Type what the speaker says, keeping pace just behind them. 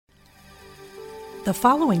The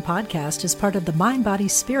following podcast is part of the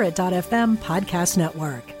MindBodySpirit.fm podcast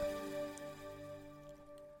network.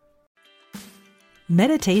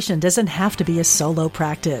 Meditation doesn't have to be a solo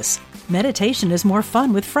practice. Meditation is more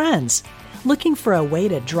fun with friends. Looking for a way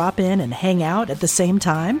to drop in and hang out at the same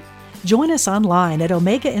time? Join us online at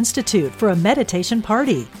Omega Institute for a meditation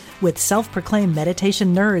party with self-proclaimed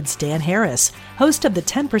meditation nerds Dan Harris, host of the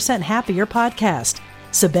 10% Happier podcast,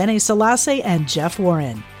 Sabene Selassie, and Jeff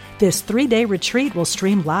Warren. This 3-day retreat will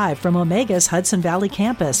stream live from Omega's Hudson Valley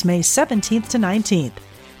campus May 17th to 19th.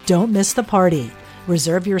 Don't miss the party.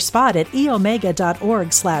 Reserve your spot at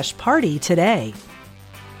eomega.org/party today.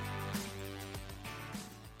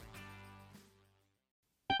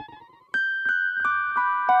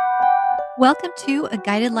 Welcome to A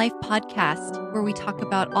Guided Life podcast, where we talk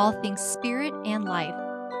about all things spirit and life.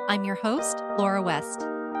 I'm your host, Laura West.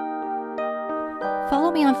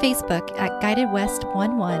 Follow me on Facebook at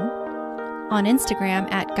GuidedWest11, on Instagram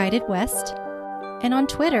at GuidedWest, and on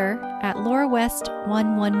Twitter at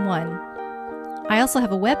LauraWest111. I also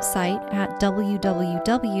have a website at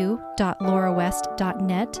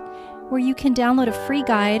www.laurawest.net, where you can download a free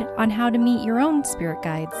guide on how to meet your own spirit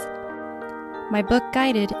guides. My book,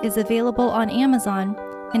 Guided, is available on Amazon,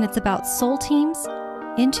 and it's about soul teams,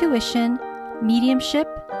 intuition, mediumship,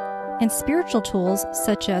 and spiritual tools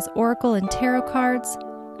such as oracle and tarot cards,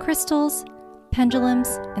 crystals, pendulums,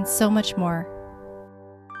 and so much more.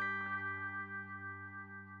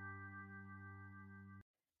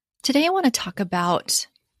 Today I want to talk about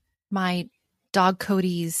my dog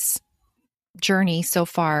Cody's journey so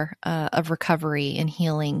far of recovery and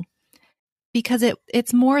healing, because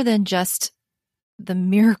it's more than just the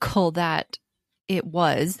miracle that it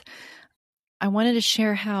was. I wanted to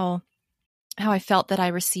share how I felt that I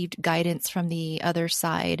received guidance from the other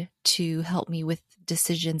side to help me with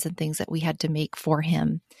decisions and things that we had to make for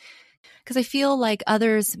him. Because I feel like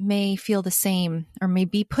others may feel the same or may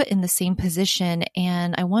be put in the same position.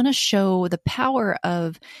 And I want to show the power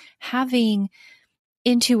of having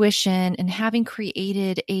intuition and having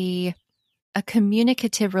created a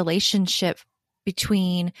communicative relationship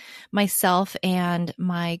between myself and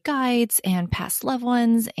my guides and past loved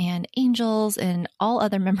ones and angels and all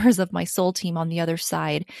other members of my soul team on the other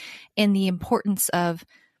side, and the importance of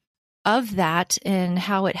that and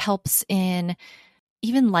how it helps in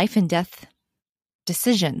even life and death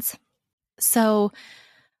decisions. So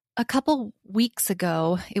a couple weeks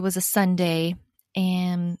ago, it was a Sunday,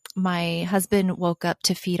 and my husband woke up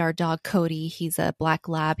to feed our dog Cody. He's a black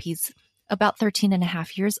lab. He's about 13 and a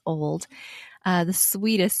half years old. The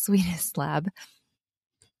sweetest lab.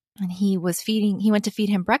 And he went to feed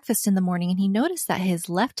him breakfast in the morning, and he noticed that his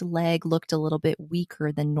left leg looked a little bit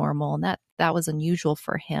weaker than normal. And that was unusual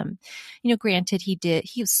for him. Granted, he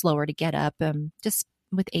was slower to get up, just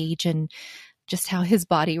with age and just how his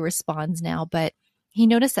body responds now. But he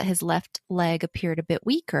noticed that his left leg appeared a bit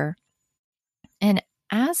weaker. And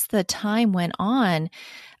as the time went on,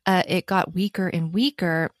 it got weaker and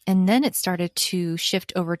weaker, and then it started to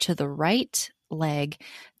shift over to the right leg,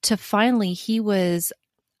 to finally he was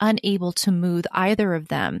unable to move either of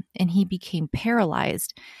them, and he became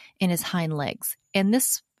paralyzed in his hind legs. And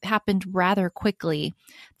this happened rather quickly.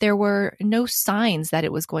 There were no signs that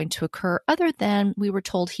it was going to occur, other than we were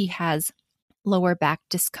told he has lower back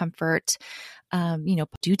discomfort,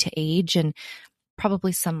 due to age and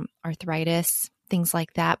probably some arthritis, things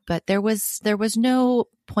like that. But there was no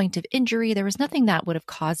point of injury. There was nothing that would have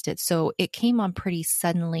caused it. So it came on pretty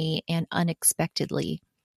suddenly and unexpectedly.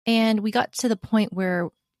 And we got to the point where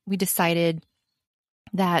we decided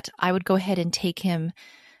that I would go ahead and take him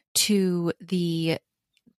to the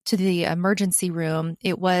emergency room.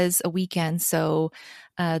 It was a weekend, so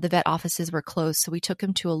the vet offices were closed. So we took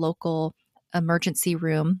him to a local emergency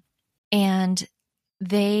room, and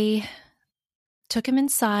they took him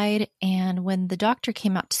inside. And when the doctor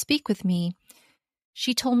came out to speak with me,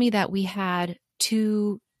 she told me that we had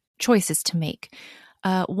two choices to make.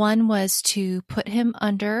 One was to put him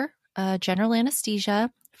under general anesthesia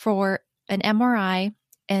for an MRI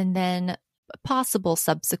and then possible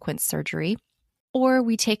subsequent surgery, or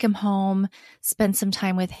we take him home, spend some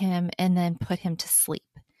time with him, and then put him to sleep.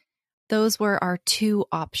 Those were our two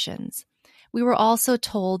options. We were also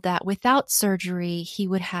told that without surgery, he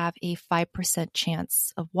would have a 5%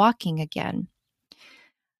 chance of walking again.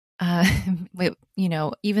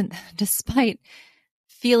 Even despite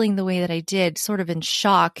feeling the way that I did, sort of in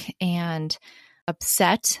shock and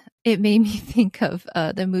upset, it made me think of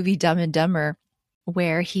the movie Dumb and Dumber,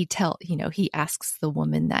 where he asks the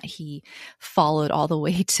woman that he followed all the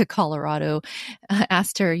way to Colorado,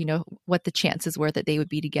 asked her, what the chances were that they would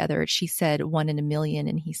be together. She said 1 in a million.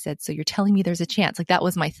 And he said, so you're telling me there's a chance? Like, that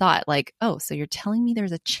was my thought. Like, oh, so you're telling me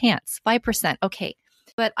there's a chance, 5%. Okay.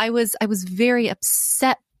 But I was very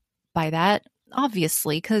upset by that,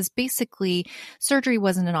 obviously, because basically surgery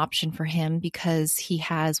wasn't an option for him because he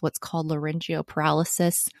has what's called laryngeal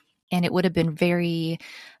paralysis. And it would have been very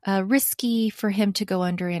risky for him to go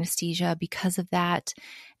under anesthesia because of that.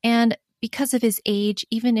 And because of his age,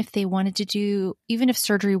 even if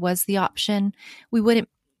surgery was the option, we wouldn't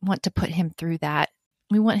want to put him through that.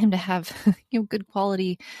 We want him to have good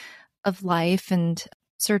quality of life, and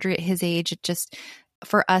surgery at his age,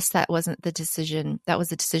 for us, that wasn't the decision. That was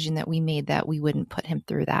the decision that we made, that we wouldn't put him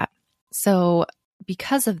through that. So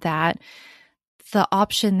because of that, the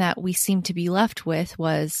option that we seemed to be left with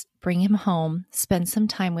was bring him home, spend some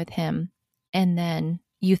time with him, and then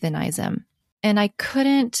euthanize him. And I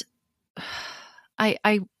couldn't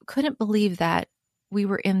believe that we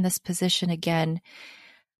were in this position again.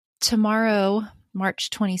 Tomorrow, March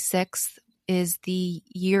 26th, is the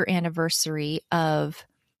year anniversary of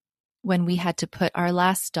when we had to put our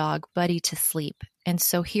last dog, Buddy, to sleep. And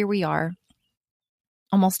so here we are,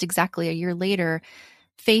 almost exactly a year later,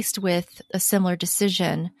 faced with a similar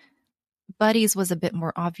decision. Buddy's was a bit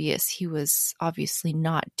more obvious. He was obviously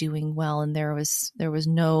not doing well, and there was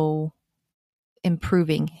no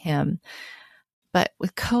improving him. But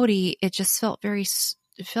with Cody, it just felt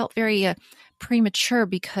very premature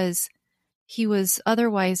because he was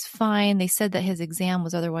otherwise fine. They said that his exam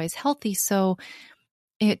was otherwise healthy, so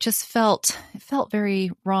it just felt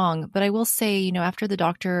very wrong. But I will say, after the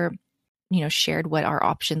doctor shared what our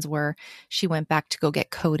options were, she went back to go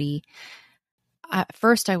get Cody. At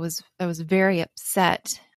first, I was very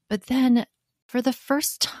upset, but then for the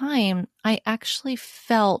first time, I actually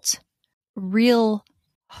felt real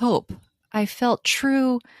hope. I felt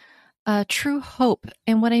true hope.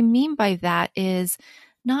 And what I mean by that is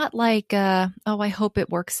not like, I hope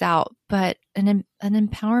it works out, but an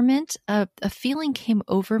empowerment, a feeling came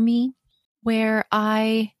over me where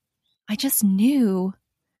I just knew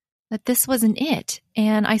that this wasn't it.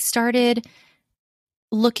 And I started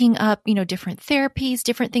looking up, different therapies,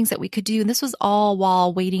 different things that we could do. And this was all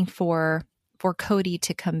while waiting for Cody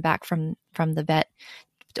to come back from the vet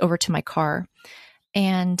over to my car.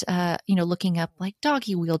 And, looking up like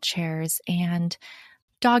doggy wheelchairs and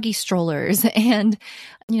doggy strollers and,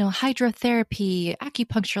 hydrotherapy,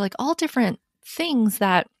 acupuncture, like all different things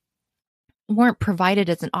that weren't provided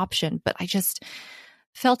as an option. But I just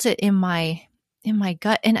felt it in my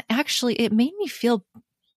gut. And actually, it made me feel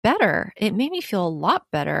better. It made me feel a lot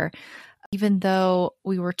better, even though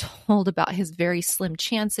we were told about his very slim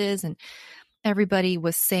chances, and everybody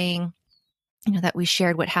was saying, that we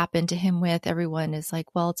shared what happened to him with. Everyone is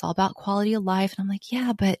like, well, it's all about quality of life. And I'm like,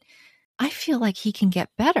 yeah, but I feel like he can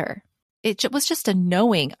get better. It was just a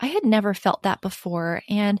knowing. I had never felt that before.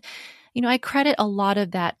 And, I credit a lot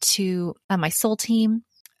of that to my soul team.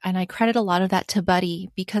 And I credit a lot of that to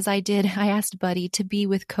Buddy, because I asked Buddy to be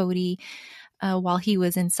with Cody while he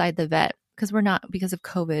was inside the vet, because of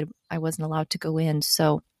COVID, I wasn't allowed to go in.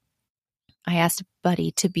 So I asked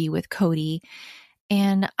Buddy to be with Cody.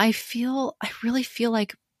 And I really feel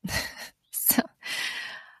like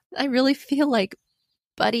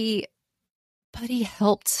Buddy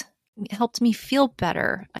helped me feel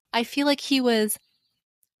better. I feel like he was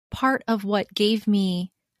part of what gave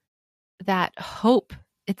me that hope.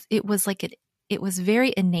 It was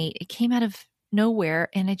very innate. It came out of nowhere,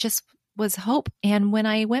 and it just was hope. And when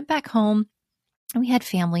I went back home, we had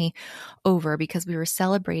family over because we were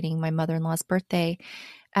celebrating my mother-in-law's birthday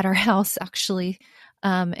at our house, actually.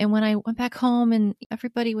 And when I went back home, and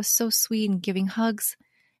everybody was so sweet and giving hugs,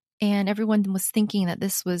 and everyone was thinking that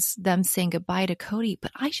this was them saying goodbye to Cody.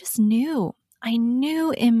 But I just knew,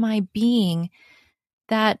 in my being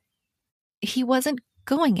that he wasn't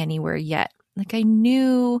going anywhere yet. Like, I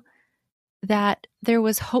knew that there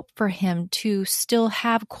was hope for him to still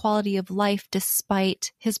have quality of life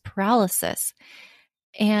despite his paralysis.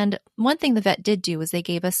 And one thing the vet did do was they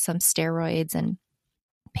gave us some steroids and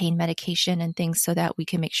pain medication and things so that we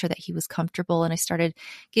can make sure that he was comfortable. And I started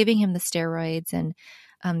giving him the steroids and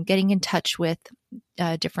getting in touch with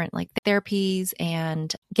different therapies,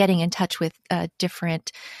 and getting in touch with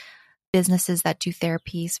different businesses that do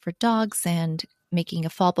therapies for dogs, and making a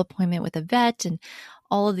follow-up appointment with a vet, and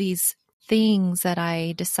all of these things that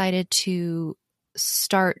I decided to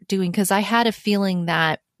start doing, because I had a feeling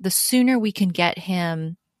that the sooner we can get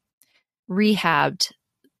him rehabbed,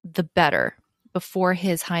 the better, before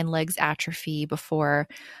his hind legs atrophy, before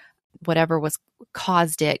whatever was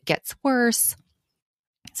caused it gets worse.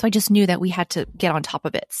 So I just knew that we had to get on top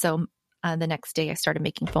of it. So the next day I started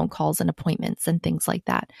making phone calls and appointments and things like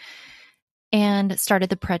that, and started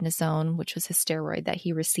the prednisone, which was his steroid that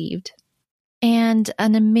he received. And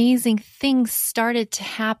an amazing thing started to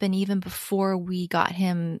happen even before we got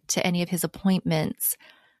him to any of his appointments.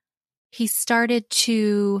 He started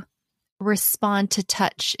to respond to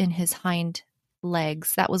touch in his hind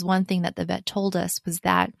legs. That was one thing that the vet told us, was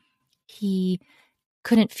that he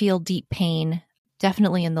couldn't feel deep pain,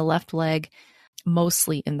 definitely in the left leg,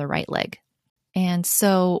 mostly in the right leg. And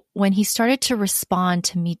so when he started to respond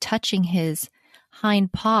to me touching his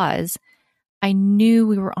hind paws, I knew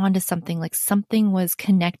we were onto something, like something was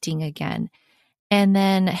connecting again. And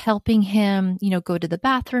then helping him, go to the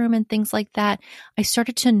bathroom and things like that, I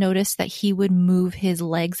started to notice that he would move his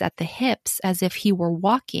legs at the hips as if he were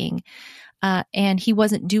walking, and he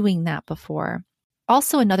wasn't doing that before.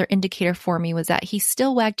 Also, another indicator for me was that he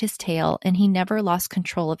still wagged his tail and he never lost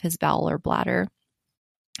control of his bowel or bladder.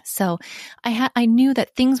 So I knew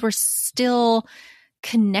that things were still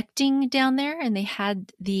connecting down there, and they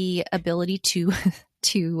had the ability to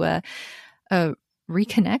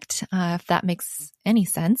reconnect, if that makes any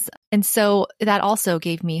sense. And so that also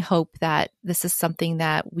gave me hope that this is something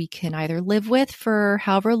that we can either live with for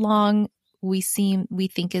however long we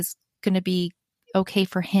think is going to be okay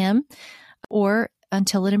for him, or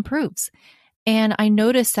until it improves. And I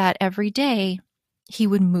noticed that every day he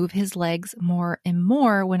would move his legs more and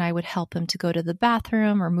more when I would help him to go to the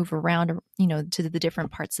bathroom or move around, to the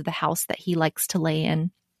different parts of the house that he likes to lay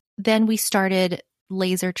in. Then we started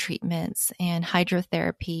laser treatments and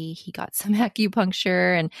hydrotherapy. He got some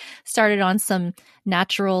acupuncture and started on some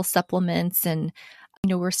natural supplements. And,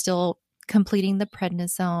 we're still completing the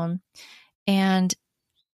prednisone. And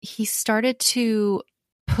he started to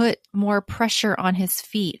put more pressure on his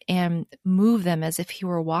feet and move them as if he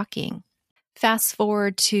were walking. Fast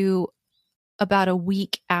forward to about a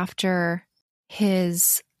week after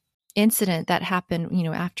his incident that happened,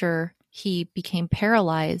 after he became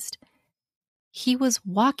paralyzed, he was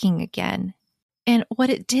walking again. And what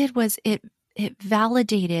it did was it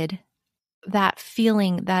validated that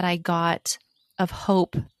feeling that I got of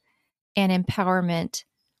hope and empowerment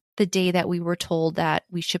the day that we were told that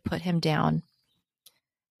we should put him down,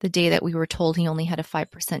 the day that we were told he only had a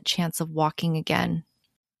 5% chance of walking again.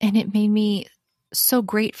 And it made me so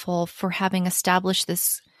grateful for having established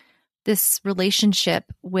this relationship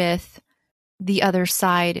with the other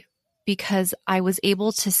side, because I was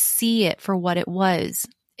able to see it for what it was.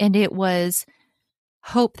 And it was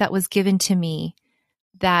hope that was given to me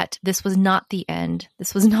that this was not the end.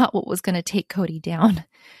 This was not what was going to take Cody down.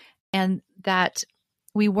 And that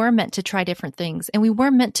we were meant to try different things, and we were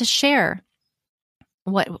meant to share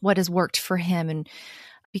what has worked for him. And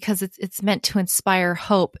because it's meant to inspire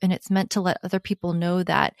hope, and it's meant to let other people know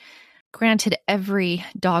that, granted, every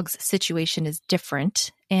dog's situation is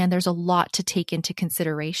different and there's a lot to take into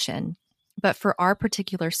consideration. But for our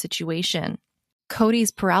particular situation,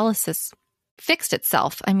 Cody's paralysis fixed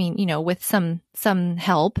itself. I mean, with some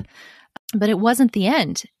help, but it wasn't the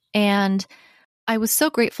end. And I was so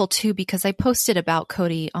grateful too, because I posted about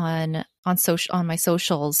Cody on my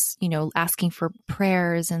socials, asking for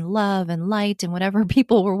prayers and love and light and whatever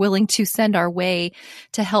people were willing to send our way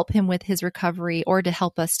to help him with his recovery, or to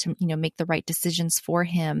help us to, make the right decisions for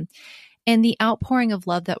him. And the outpouring of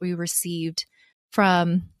love that we received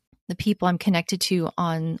from the people I'm connected to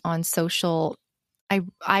on social,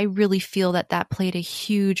 I really feel that played a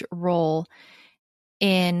huge role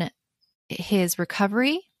in his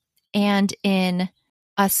recovery and in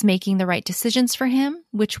us making the right decisions for him,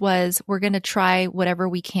 which was, we're going to try whatever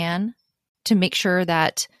we can to make sure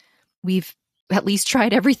that we've at least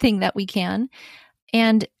tried everything that we can.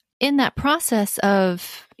 And in that process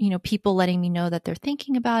of, people letting me know that they're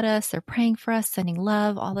thinking about us, they're praying for us, sending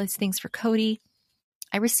love, all those things for Cody,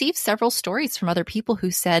 I received several stories from other people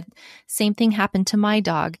who said, same thing happened to my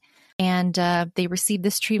dog. And they received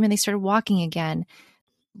this treatment, they started walking again.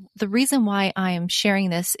 The reason why I am sharing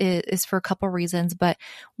this is for a couple of reasons, but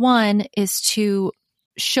one is to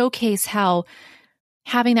showcase how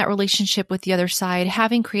having that relationship with the other side,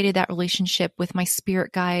 having created that relationship with my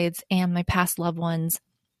spirit guides and my past loved ones,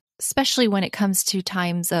 especially when it comes to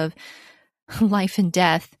times of life and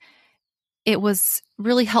death, it was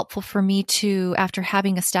really helpful for me to, after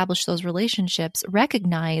having established those relationships,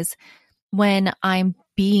 recognize when I'm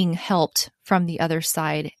being helped from the other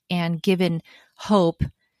side and given hope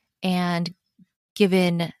and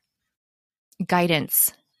given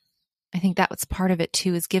guidance. I think that was part of it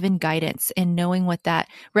too, is given guidance and knowing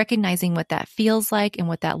recognizing what that feels like and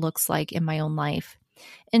what that looks like in my own life.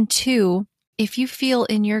 And two, if you feel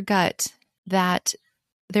in your gut that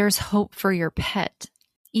there's hope for your pet,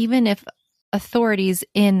 even if authorities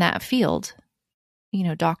in that field,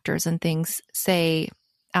 doctors and things say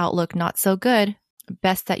outlook not so good,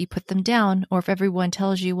 best that you put them down. Or if everyone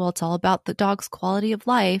tells you, well, it's all about the dog's quality of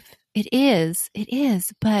life, it is,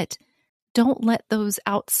 but don't let those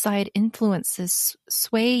outside influences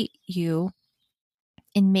sway you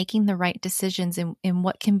in making the right decisions in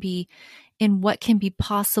what can be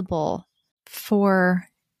possible for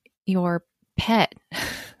your pet,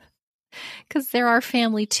 because they're our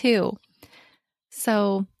family too.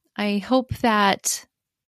 So I hope that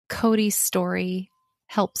Cody's story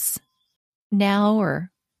helps now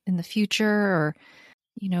or in the future, or,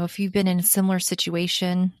 if you've been in a similar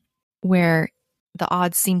situation where the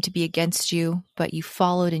odds seem to be against you, but you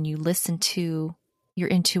followed and you listened to your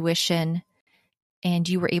intuition and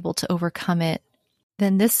you were able to overcome it,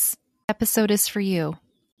 then this episode is for you.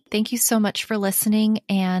 Thank you so much for listening,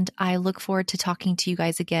 and I look forward to talking to you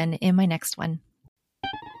guys again in my next one.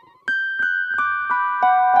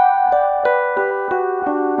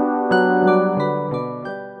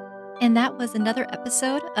 And that was another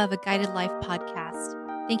episode of A Guided Life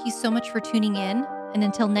podcast. Thank you so much for tuning in, and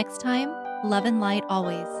until next time, love and light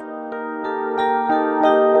always.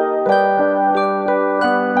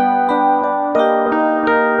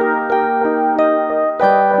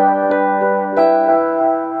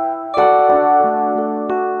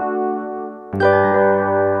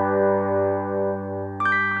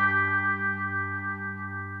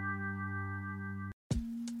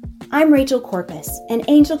 I'm Rachel Corpus, an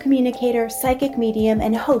angel communicator, psychic medium,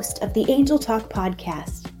 and host of the Angel Talk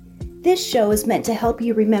podcast. This show is meant to help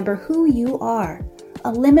you remember who you are,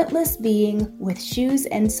 a limitless being with shoes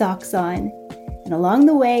and socks on. And along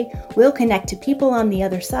the way, we'll connect to people on the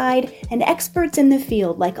other side and experts in the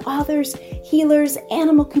field like authors, healers,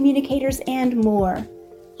 animal communicators, and more.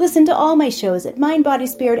 Listen to all my shows at Mind, Body,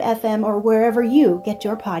 Spirit FM or wherever you get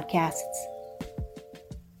your podcasts.